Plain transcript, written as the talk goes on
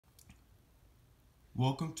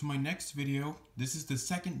Welcome to my next video. This is the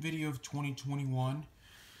second video of 2021.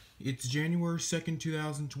 It's January 2nd,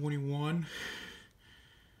 2021.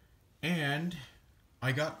 And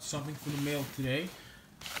I got something from the mail today.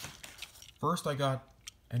 First, I got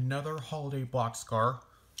another holiday boxcar.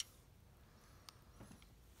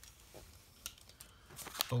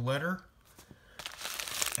 A letter.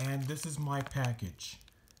 And this is my package.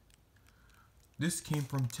 This came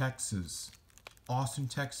from Texas. Austin,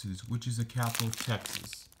 Texas, which is the capital of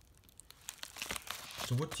Texas.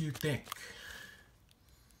 So what do you think?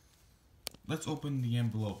 Let's open the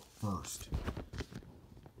envelope first.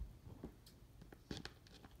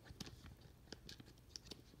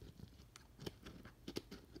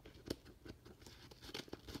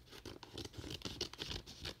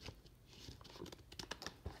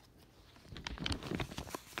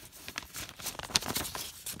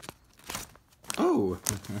 Oh!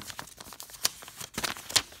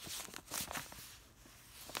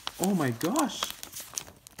 Oh my gosh!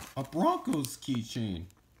 A Broncos keychain!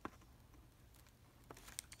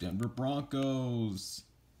 Denver Broncos!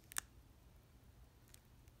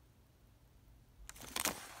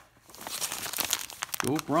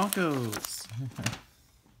 Go Broncos!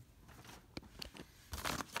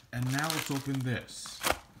 And now let's open this.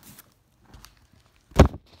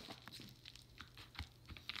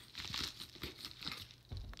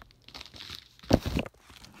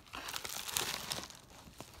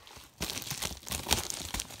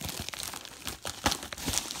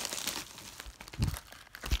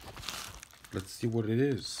 Let's see what it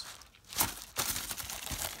is.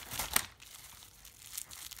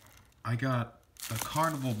 I got a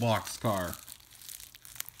carnival boxcar.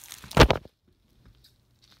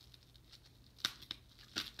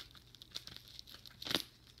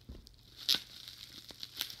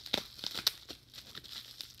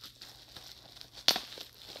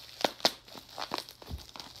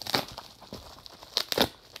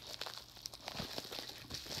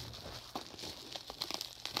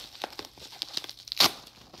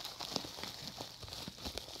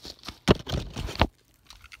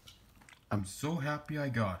 I'm so happy I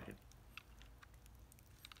got it.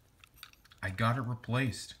 I got it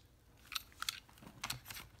replaced.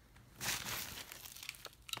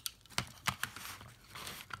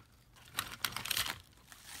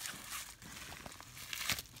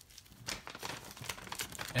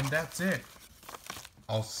 And that's it.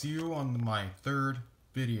 I'll see you on my third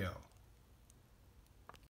video.